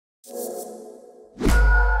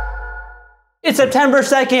It's September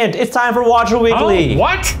 2nd. It's time for Watcher Weekly. Oh,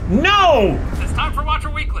 what? No! It's time for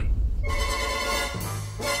Watcher Weekly.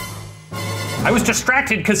 I was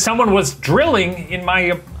distracted because someone was drilling in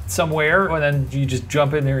my somewhere, and then you just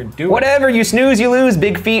jump in there and do it. Whatever, you snooze, you lose,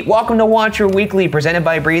 big feet. Welcome to Watcher Weekly, presented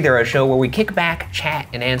by Breather, a show where we kick back, chat,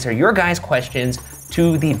 and answer your guys' questions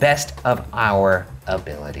to the best of our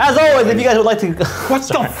ability. As always, if you guys would like to... What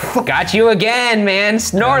the fuck? Got you again, man.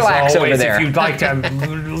 Snorlax over there. If you'd like to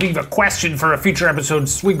leave a question for a future episode,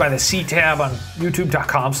 swing by the C tab on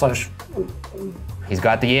youtube.com/. He's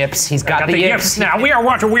got the yips. He's got the yips. Now, we are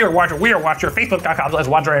Watcher.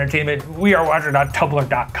 Facebook.com/Watcher Entertainment. We are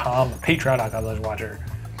Watcher.tumblr.com. Patreon.com/Watcher.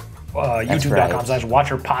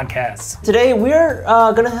 YouTube.com/Watcher Podcasts. Today, we're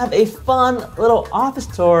gonna have a fun little office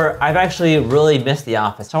tour. I've actually really missed the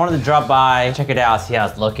office. So I wanted to drop by, check it out, see how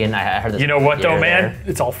it's looking. I heard this. You know what though, man?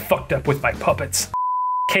 It's all fucked up with my puppets.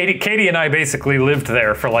 Katie and I basically lived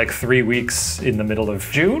there for like 3 weeks in the middle of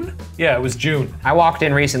June. Yeah, it was June. I walked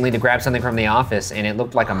in recently to grab something from the office, and it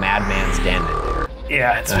looked like a madman's den in there.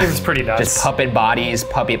 Yeah, it was pretty nuts. Just puppet bodies,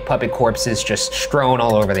 puppet corpses just strewn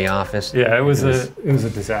all over the office. Yeah, it was a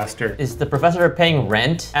disaster. Is the professor paying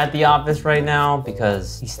rent at the office right now?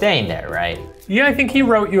 Because he's staying there, right? Yeah, I think he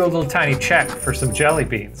wrote you a little tiny check for some jelly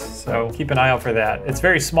beans. So keep an eye out for that. It's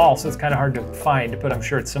very small, so it's kind of hard to find, but I'm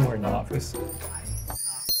sure it's somewhere in the office.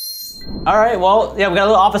 All right, well, yeah, we got a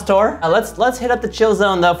little office tour. Let's hit up the chill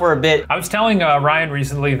zone though for a bit. I was telling Ryan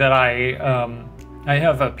recently that I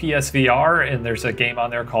have a PSVR and there's a game on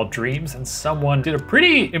there called Dreams, and someone did a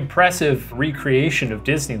pretty impressive recreation of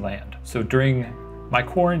Disneyland. So during my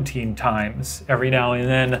quarantine times, every now and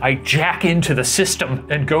then I jack into the system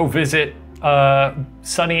and go visit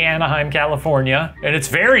sunny Anaheim, California. And it's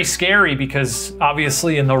very scary because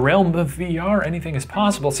obviously in the realm of VR, anything is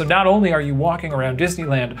possible. So not only are you walking around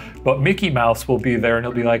Disneyland, but Mickey Mouse will be there and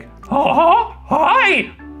he'll be like, oh, hi,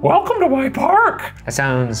 welcome to my park. That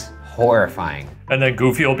sounds horrifying. And then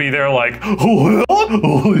Goofy will be there like, oh,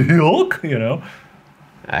 you know?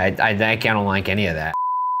 I don't like any of that.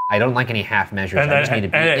 I don't like any half measures. And I just need to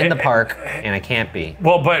be in the park, and I can't be.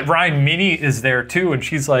 Well, but Ryan, Minnie is there too, and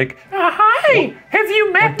she's like, hi, have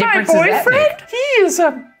you met my boyfriend? He is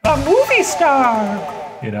a movie star.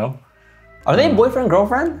 You know? Are they boyfriend,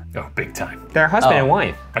 girlfriend? Oh, big time. They're husband and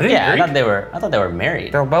wife. Are they I married? thought they were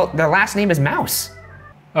married. Their last name is Mouse.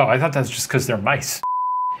 Oh, I thought that's just because they're mice.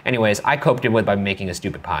 Anyways, I coped it with by making a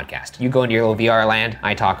stupid podcast. You go into your little VR land,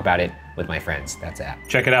 I talk about it with my friends. That's that.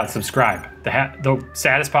 Check it out, subscribe. The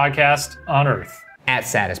saddest podcast on earth. At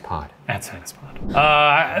SaddestPod. At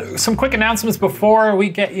SaddestPod. Some quick announcements before we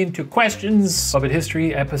get into questions. Puppet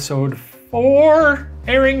History episode 4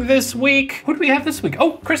 airing this week. Who do we have this week?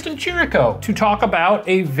 Oh, Kristen Chirico to talk about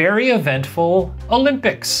a very eventful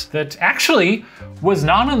Olympics that actually was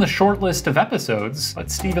not on the short list of episodes, but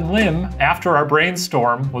Steven Lim, after our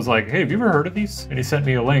brainstorm, was like, hey, have you ever heard of these? And he sent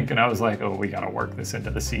me a link and I was like, oh, we gotta work this into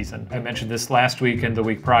the season. I mentioned this last week and the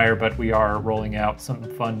week prior, but we are rolling out some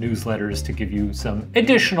fun newsletters to give you some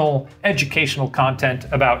additional educational content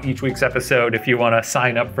about each week's episode if you wanna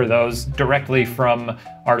sign up for those directly from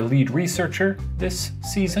our lead researcher this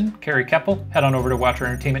season, Carrie Keppel. Head on over to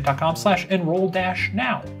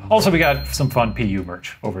watcherentertainment.com/enroll-now. Also, we got some fun PU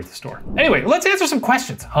merch over at the store. Anyway, let's answer some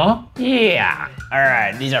questions, huh? Yeah. All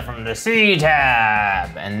right, these are from the C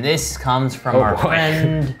tab. And this comes from our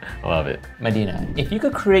friend, Love it. Medina. If you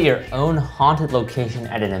could create your own haunted location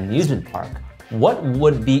at an amusement park, what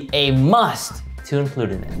would be a must to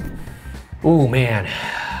include in it? Ooh, man.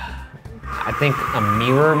 I think a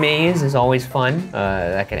mirror maze is always fun.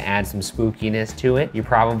 That can add some spookiness to it. You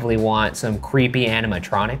probably want some creepy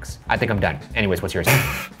animatronics. I think I'm done. Anyways, what's yours?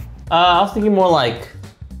 I was thinking more like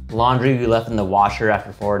laundry you left in the washer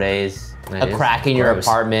after 4 days, a crack in your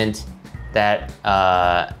apartment that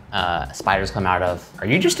spiders come out of. Are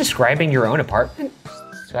you just describing your own apartment?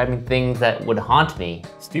 Describing things that would haunt me.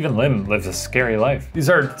 Steven Lim lives a scary life. These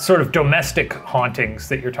are sort of domestic hauntings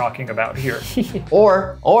that you're talking about here.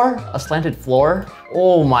 or a slanted floor.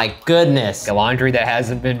 Oh my goodness. The laundry that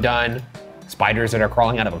hasn't been done. Spiders that are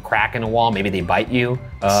crawling out of a crack in a wall, maybe they bite you.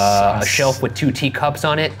 A shelf with 2 teacups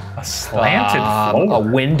on it. A slanted floor. A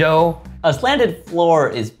window. A slanted floor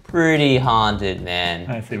is pretty haunted, man.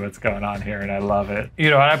 I see what's going on here and I love it. You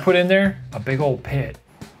know what I put in there? A big old pit.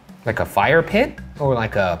 Like a fire pit or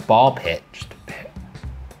like a ball pit? Just a pit.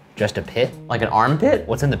 Just a pit? Like an armpit?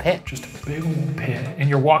 What's in the pit? Just a big old pit. And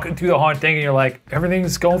you're walking through the haunted thing and you're like,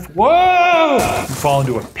 everything's going for, whoa! You fall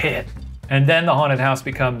into a pit. And then the haunted house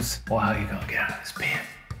becomes, well, how are you gonna get out of this pit?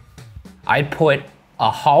 I'd put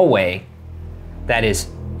a hallway that is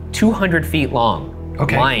 200 feet long,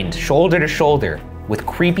 lined shoulder to shoulder with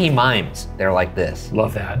creepy mimes. They're like this.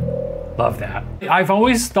 Love that. Love that. I've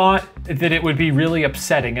always thought that it would be really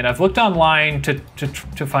upsetting, and I've looked online to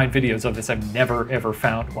find videos of this. I've never ever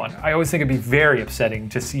found one. I always think it'd be very upsetting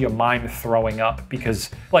to see a mime throwing up, because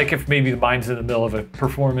like if maybe the mime's in the middle of a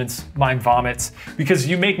performance, mime vomits, because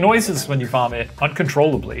you make noises when you vomit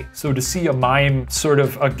uncontrollably. So to see a mime sort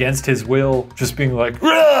of against his will just being like,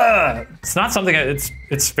 "Rah!" It's not something,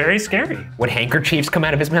 it's very scary. Would handkerchiefs come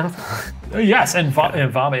out of his mouth? Yes, and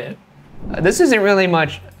vomit. This isn't really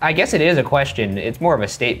much, I guess it is a question, it's more of a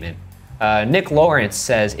statement. Nick Lawrence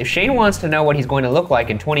says, if Shane wants to know what he's going to look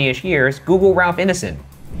like in 20-ish years, Google Ralph Ineson.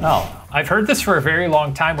 Oh, I've heard this for a very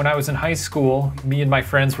long time. When I was in high school, me and my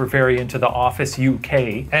friends were very into The Office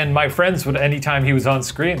UK, and my friends would, anytime he was on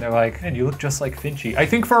screen, they're like, man, you look just like Finchy. I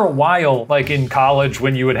think for a while, like in college,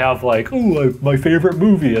 when you would have like, oh, my favorite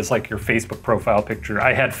movie as like your Facebook profile picture,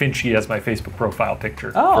 I had Finchy as my Facebook profile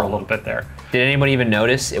picture for a little bit there. Did anybody even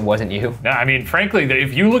notice it wasn't you? No, I mean, frankly,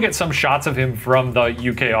 if you look at some shots of him from the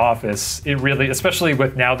UK office, it really, especially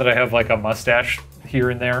with now that I have like a mustache here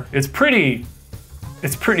and there, it's pretty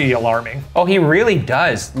alarming. Oh, he really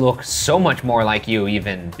does look so much more like you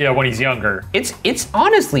even. Yeah, when he's younger. It's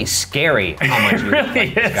honestly scary how much you look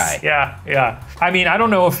like this guy. Yeah. I mean, I don't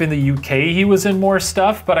know if in the UK he was in more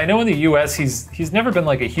stuff, but I know in the US he's never been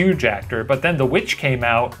like a huge actor. But then The Witch came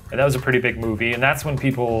out, and that was a pretty big movie, and that's when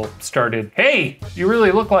people started, hey, you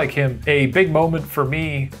really look like him. A big moment for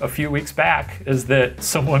me a few weeks back is that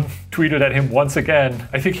someone tweeted at him once again.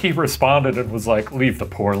 I think he responded and was like, leave the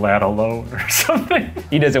poor lad alone or something.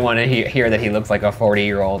 He doesn't want to hear that he looks like a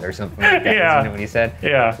 40-year-old or something like that. Yeah. Isn't that what he said?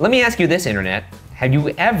 Yeah. Let me ask you this, Internet. Have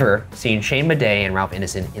you ever seen Shane Madej and Ralph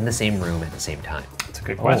Ineson in the same room at the same time? That's a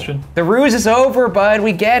good question. The ruse is over, bud.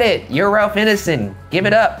 We get it. You're Ralph Ineson. Give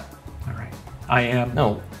it up. All right. I am.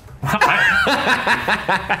 No.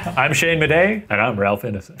 I'm Shane Madej, and I'm Ralph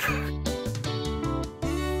Ineson.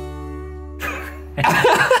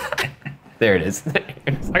 There it is.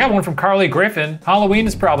 I got one from Carly Griffin. Halloween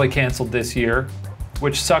is probably canceled this year,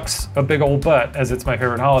 which sucks a big old butt, as it's my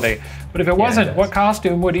favorite holiday. But if it wasn't, what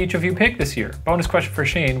costume would each of you pick this year? Bonus question for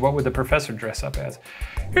Shane, what would the professor dress up as?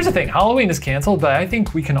 Here's the thing, Halloween is canceled, but I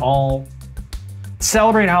think we can all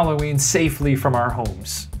celebrate Halloween safely from our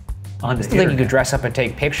homes. On the I think you could dress up and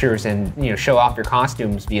take pictures and show off your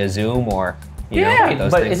costumes via Zoom or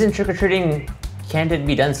those but things. isn't trick-or-treating, can't it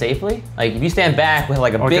be done safely? Like if you stand back with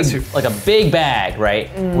like a big bag, right?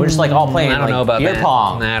 We're just like all playing I don't know about beer that.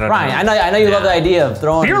 pong. I don't Ryan, know. I know you love the idea of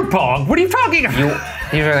throwing beer pong? What are you talking about?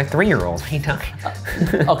 These are like 3-year-olds. What are you talking?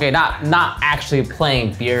 Okay, not actually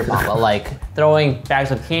playing beer pong, but like throwing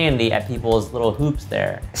bags of candy at people's little hoops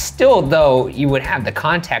there. Still, though, you would have the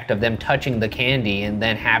contact of them touching the candy and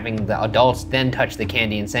then having the adults then touch the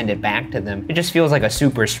candy and send it back to them. It just feels like a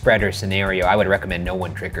super spreader scenario. I would recommend no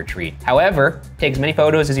one trick or treat. However, take as many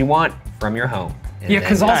photos as you want from your home. Yeah,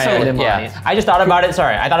 because also, I just thought about it.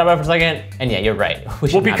 Sorry, I thought about it for a second, and yeah, you're right.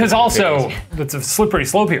 Well, because also, that's a slippery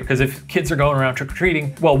slope here, because if kids are going around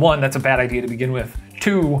trick-or-treating, well, one, that's a bad idea to begin with.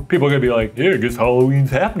 Two, people are gonna be like, yeah, I guess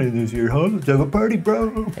Halloween's happening this year, huh? Let's have a party,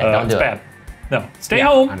 bro. Yeah, don't do it's it. bad. No, stay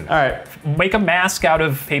home. All right. Make a mask out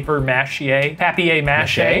of paper mache,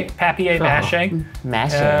 papier-mâché,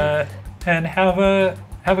 and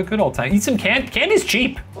have a good old time. Eat some candy. Candy's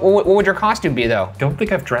cheap. What would your costume be, though? Don't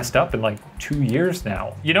think I've dressed up in like 2 years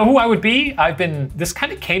now. You know who I would be? This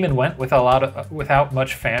kind of came and went with without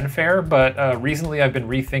much fanfare, but recently I've been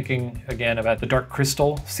rethinking again about the Dark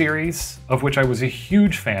Crystal series, of which I was a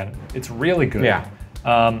huge fan. It's really good. Yeah.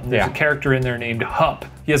 There's a character in there named Hup.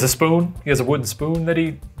 He has a spoon. He has a wooden spoon that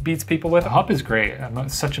he beats people with. Hup is great. I'm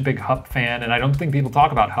such a big Hup fan, and I don't think people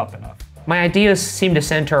talk about Hup enough. My ideas seem to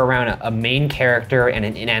center around a main character and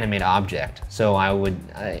an inanimate object. So I would,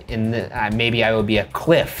 maybe I would be a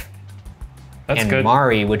cliff. That's and good.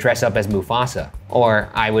 Mari would dress up as Mufasa. Or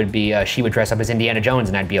I would be, she would dress up as Indiana Jones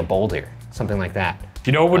and I'd be a boulder. Something like that.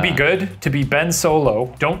 You know what would be good? To be Ben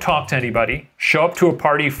Solo, don't talk to anybody, show up to a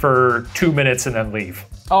party for 2 minutes and then leave.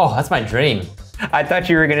 Oh, that's my dream. I thought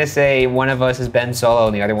you were gonna say one of us is Ben Solo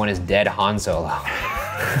and the other one is dead Han Solo.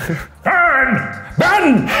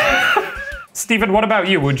 Ben! Steven, what about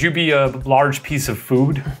you? Would you be a large piece of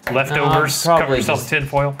food? Leftovers? Cover yourself in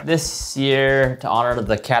tinfoil? This year, to honor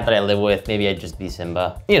the cat that I live with, maybe I'd just be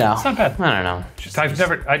Simba. You know. It's not bad. I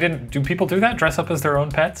don't know. Do people do that? Dress up as their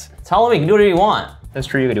own pets? It's Halloween, you can do whatever you want. That's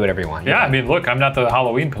true, you can do whatever you want. Yeah, I mean, look, I'm not the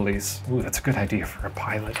Halloween police. Ooh, that's a good idea for a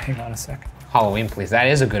pilot. Hang on a sec. Halloween police, that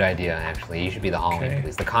is a good idea, actually. You should be the Halloween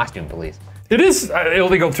police, the costume police. It is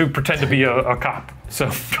illegal to pretend to be a cop,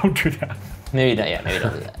 so don't do that. Maybe don't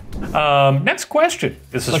do that. Next question.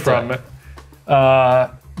 This is from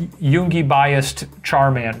Yoongi-biased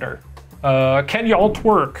Charmander. Can y'all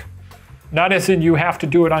twerk? Not as in you have to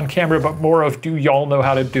do it on camera, but more of do y'all know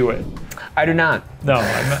how to do it? I do not. No,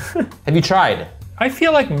 I'm not. Have you tried? I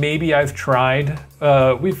feel like maybe I've tried.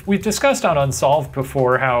 We've discussed on Unsolved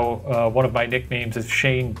before how one of my nicknames is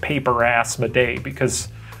Shane Paper Ass Madej because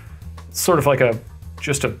it's sort of like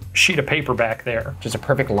just a sheet of paper back there. Just a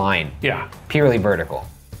perfect line. Yeah. Purely vertical.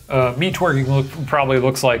 Me twerking probably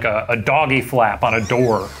looks like a doggy flap on a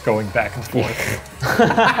door going back and forth.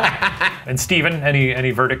 And Steven,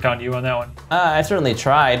 any verdict on you on that one? I certainly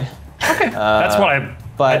tried. Okay,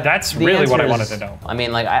 that's really what I wanted to know. I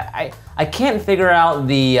mean, like I can't figure out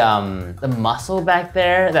the muscle back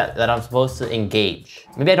there that I'm supposed to engage.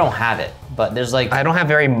 Maybe I don't have it, but there's like I don't have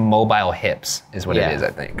very mobile hips, is what it is,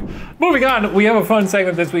 I think. Moving on, we have a fun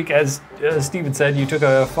segment this week. As Steven said, you took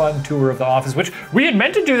a fun tour of the office, which we had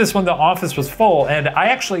meant to do this when the office was full, and I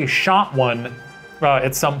actually shot one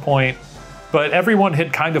at some point, but everyone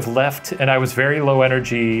had kind of left, and I was very low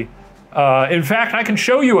energy. In fact, I can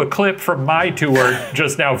show you a clip from my tour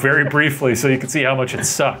just now very briefly so you can see how much it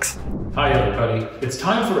sucks. Hi everybody, it's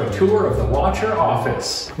time for a tour of the Watcher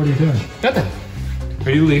office. What are you doing? Nothing.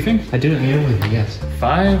 Are you leaving? I am leaving, yes.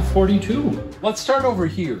 5:42. Let's start over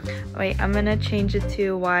here. Wait, I'm gonna change it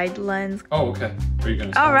to wide lens. Oh, okay. Are you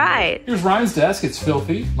gonna All right. Here's Ryan's desk, it's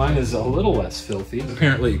filthy. Mine is a little less filthy.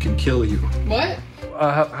 Apparently it can kill you. What?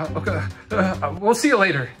 Okay, we'll see you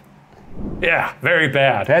later. Yeah, very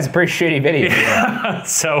bad. That's a pretty shitty video. Yeah.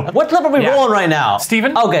 So what clip are we rolling right now?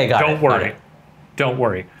 Steven? Okay, Don't worry. Don't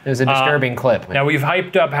worry. It was a disturbing clip. Now we've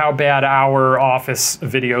hyped up how bad our office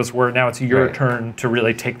videos were. Now it's your turn to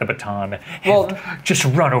really take the baton and just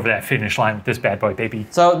run over that finish line with this bad boy, baby.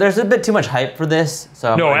 So there's a bit too much hype for this.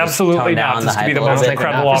 So no, absolutely not. This could be the most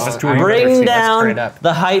incredible office tour. Bring down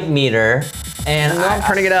the hype meter, and I'm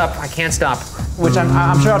turning it up. I can't stop. Which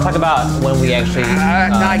I'm sure I'll talk about when we actually. No,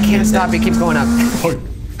 I can't stop. It keeps going up.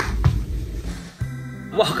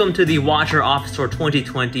 Welcome to the Watcher Office Tour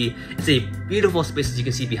 2020. It's a beautiful space, as you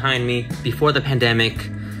can see behind me. Before the pandemic,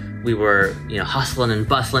 we were, hustling and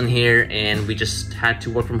bustling here, and we just had to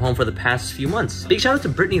work from home for the past few months. Big shout out to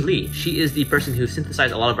Brittany Lee. She is the person who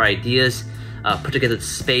synthesized a lot of our ideas, put together the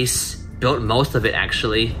space, built most of it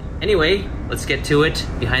actually. Anyway, let's get to it.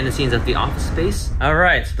 Behind the scenes of the office space. All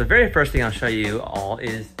right, so the very first thing I'll show you all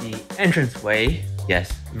is the entranceway.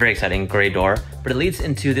 Yes, very exciting, gray door, but it leads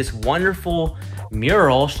into this wonderful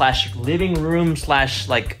mural / living room /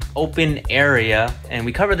 like open area. And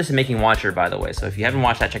we covered this in Making Watcher, by the way. So if you haven't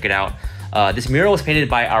watched that, check it out. This mural was painted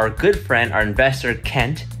by our good friend, our investor,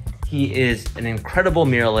 Kent. He is an incredible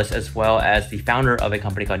muralist as well as the founder of a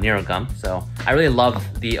company called Neurogum. So I really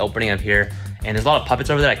love the opening of here. And there's a lot of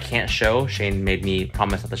puppets over there I can't show. Shane made me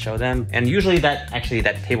promise not to show them. And usually that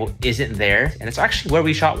table isn't there. And it's actually where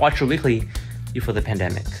we shot Watcher Weekly before the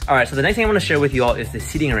pandemic. All right, so the next thing I want to share with you all is the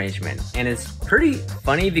seating arrangement. And it's pretty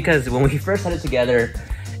funny because when we first had it together,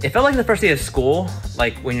 it felt like the first day of school,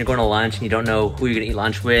 like when you're going to lunch and you don't know who you're gonna eat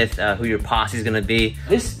lunch with, who your posse is gonna be.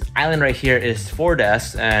 This island right here is 4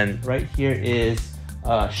 desks, and right here is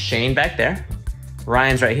Shane back there.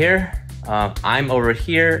 Ryan's right here. I'm over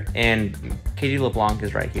here, and Katie LeBlanc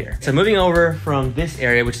is right here. So moving over from this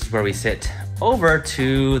area, which is where we sit, over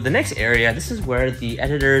to the next area, this is where the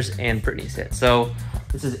editors and Brittany sit. So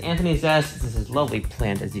this is Anthony's desk. This is lovely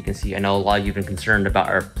plant, as you can see. I know a lot of you have been concerned about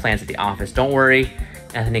our plants at the office. Don't worry,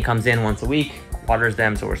 Anthony comes in once a week, waters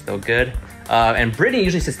them, so we're still good. And Brittany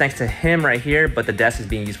usually sits next to him right here, but the desk is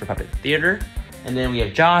being used for puppet theater. And then we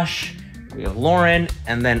have Josh, we have Lauren,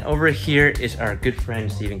 and then over here is our good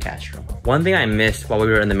friend, Steven Castro. One thing I missed while we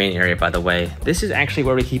were in the main area, by the way, this is actually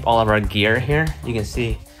where we keep all of our gear here. You can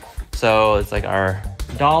see. So it's like our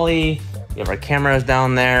dolly, we have our cameras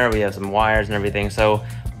down there, we have some wires and everything. So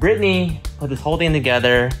Brittany put this whole thing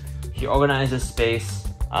together. She organized this space,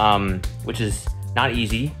 which is not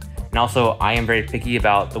easy. And also I am very picky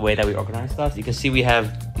about the way that we organize stuff. You can see we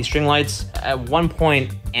have these string lights. At one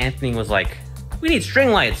point, Anthony was like, we need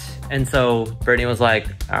string lights. And so Brittany was like,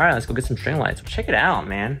 all right, let's go get some string lights. Check it out,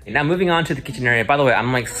 man. And now moving on to the kitchen area. By the way,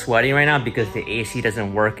 I'm like sweating right now because the AC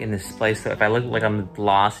doesn't work in this place. So if I look like I'm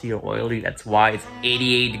glossy or oily, that's why. It's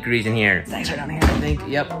 88 degrees in here. Thanks right down here, I think.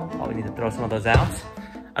 Yep, probably need to throw some of those out.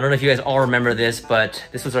 I don't know if you guys all remember this, but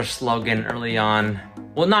this was our slogan early on.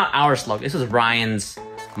 Well, not our slogan, this was Ryan's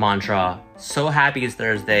mantra. So happy it's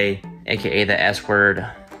Thursday, AKA the S word.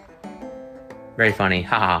 Very funny,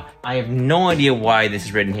 haha. I have no idea why this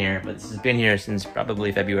is written here, but this has been here since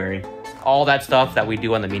probably February. All that stuff that we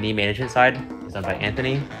do on the media management side is done by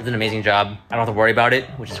Anthony. He does an amazing job. I don't have to worry about it,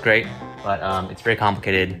 which is great. but it's very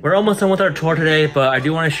complicated. We're almost done with our tour today, but I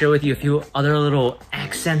do want to share with you a few other little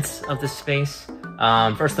accents of this space.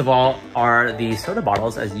 First of all are the soda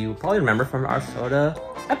bottles, as you probably remember from our soda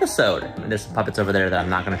episode. And there's some puppets over there that I'm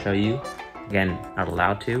not going to show you. Again, not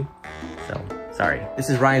allowed to, so sorry. This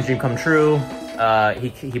is Ryan's dream come true.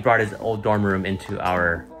 He brought his old dorm room into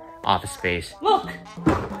our office space. Look!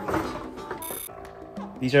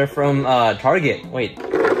 These are from Target. Wait,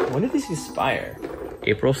 when did these expire?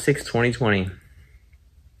 April 6, 2020. I'm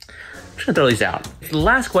just gonna throw these out. The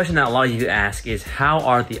last question that a lot of you ask is, how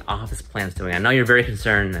are the office plants doing? I know you're very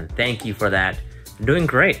concerned, and thank you for that. I'm doing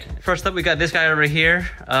great. First up, we got this guy over here.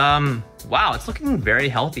 Wow, it's looking very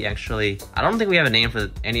healthy, actually. I don't think we have a name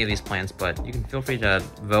for any of these plants, but you can feel free to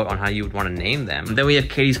vote on how you would want to name them. And then we have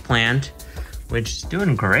Katie's plant, which is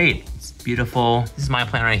doing great. It's beautiful. This is my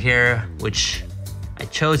plant right here, which I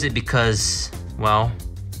chose it because, well,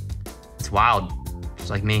 it's wild,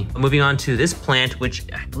 just like me. Moving on to this plant, which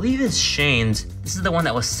I believe is Shane's. This is the one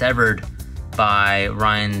that was severed by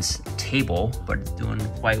Ryan's table, but it's doing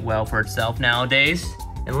quite well for itself nowadays.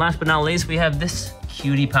 And last but not least, we have this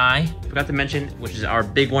cutie pie. Forgot to mention, which is our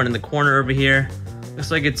big one in the corner over here. Looks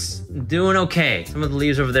like it's doing okay. Some of the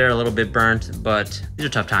leaves over there are a little bit burnt, but these are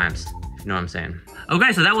tough times, if you know what I'm saying.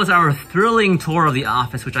 Okay, so that was our thrilling tour of the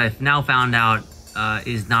office, which I've now found out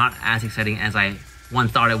is not as exciting as I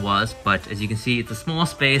once thought it was. But as you can see, it's a small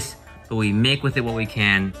space, but we make with it what we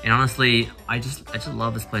can. And honestly, I just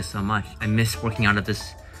love this place so much. I miss working out at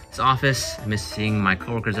this office. I miss seeing my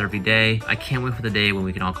coworkers every day. I can't wait for the day when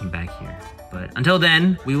we can all come back here. But until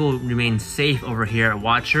then, we will remain safe over here at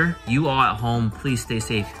Watcher. You all at home, please stay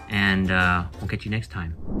safe, and we'll catch you next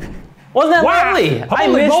time. Wasn't that lovely? I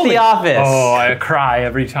missed The Office. Oh, I cry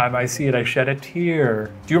every time I see it. I shed a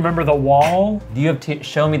tear. Do you remember the wall? Do you have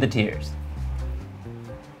show me the tears?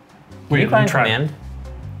 Wait, I'm trying.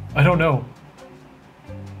 I don't know.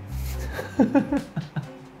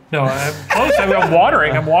 No, I'm close. I'm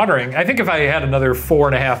watering. I think if I had another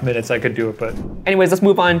 4.5 minutes, I could do it, but. Anyways, let's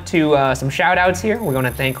move on to some shout outs here. We're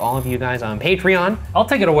gonna thank all of you guys on Patreon. I'll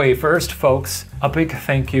take it away first, folks. A big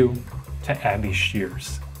thank you to Abby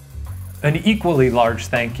Shears. An equally large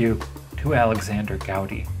thank you to Alexander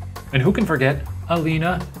Gowdy. And who can forget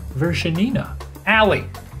Alina Vershanina? Allie,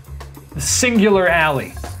 the singular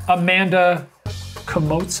Allie. Amanda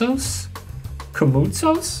Komoutsos?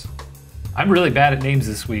 I'm really bad at names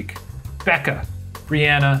this week. Becca,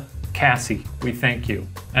 Brianna, Cassie, we thank you.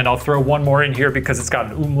 And I'll throw one more in here because it's got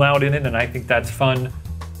an umlaut in it and I think that's fun.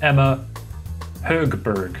 Emma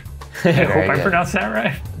Högberg. I hope I pronounced that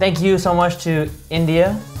right. Thank you so much to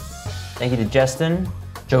India. Thank you to Justin,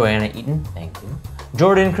 Joanna Eaton, thank you.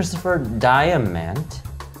 Jordan Christopher Diamant,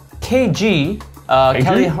 KG,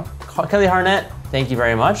 Kelly Harnett, thank you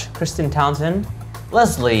very much. Kristen Townsend,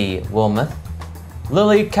 Leslie Wilmoth,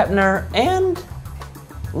 Lily Kepner, and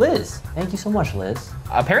Liz. Thank you so much, Liz.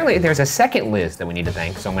 Apparently there's a second Liz that we need to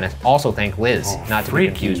thank, so I'm gonna also thank Liz, not to be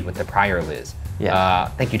confused with the prior Liz. Yeah.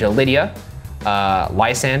 Thank you to Lydia,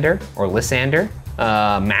 Lysander,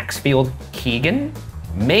 Maxfield Keegan,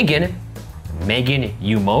 Megan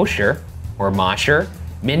U. Mosher, or Mosher,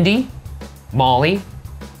 Mindy, Molly,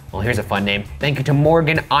 well here's a fun name. Thank you to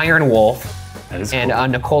Morgan Ironwolf,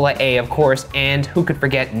 and Nicola A, of course, and who could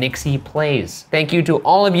forget Nixie Plays. Thank you to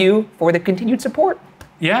all of you for the continued support.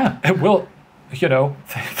 Yeah, we'll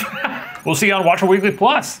see you on Watcher Weekly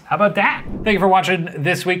Plus. How about that? Thank you for watching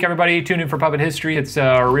this week, everybody. Tune in for Puppet History. It's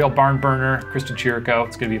a real barn burner. Kristen Chirico,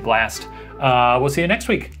 it's gonna be a blast. We'll see you next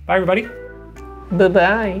week. Bye, everybody.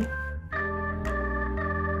 Bye-bye.